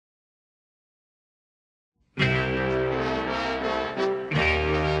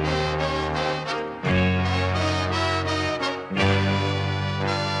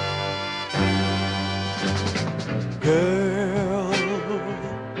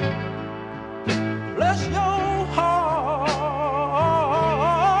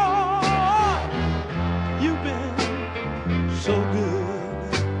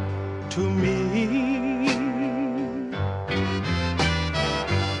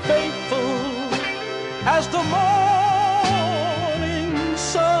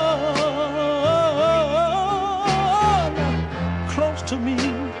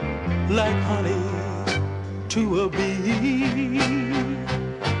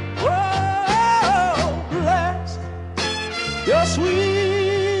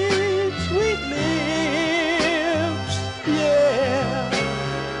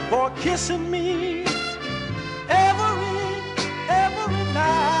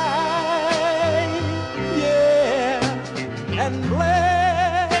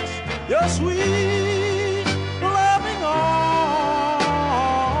your sweet loving arms,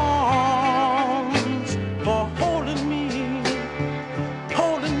 for holding me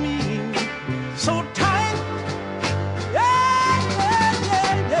so tight. Yeah, yeah,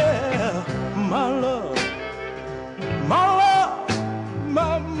 yeah, yeah. My love, my love,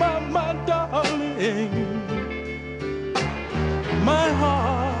 my darling. My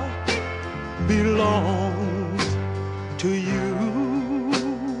heart belongs to you.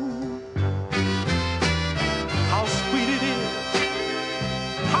 How sweet it is,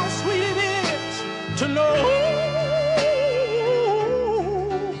 how sweet it is to know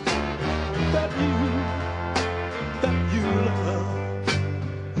that you love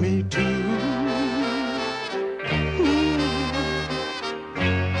me too.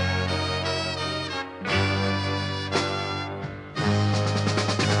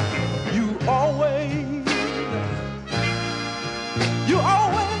 You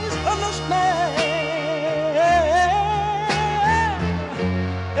always understand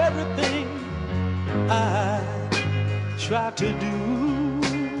everything I try to do,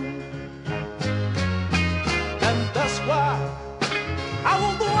 and that's why I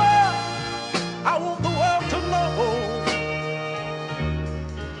want the world to know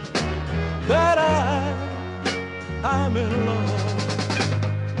that I'm in love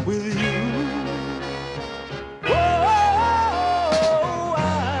with you.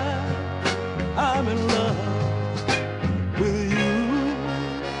 I'm in love with you.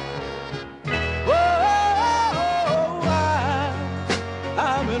 Oh,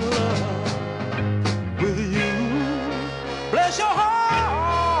 I'm in love.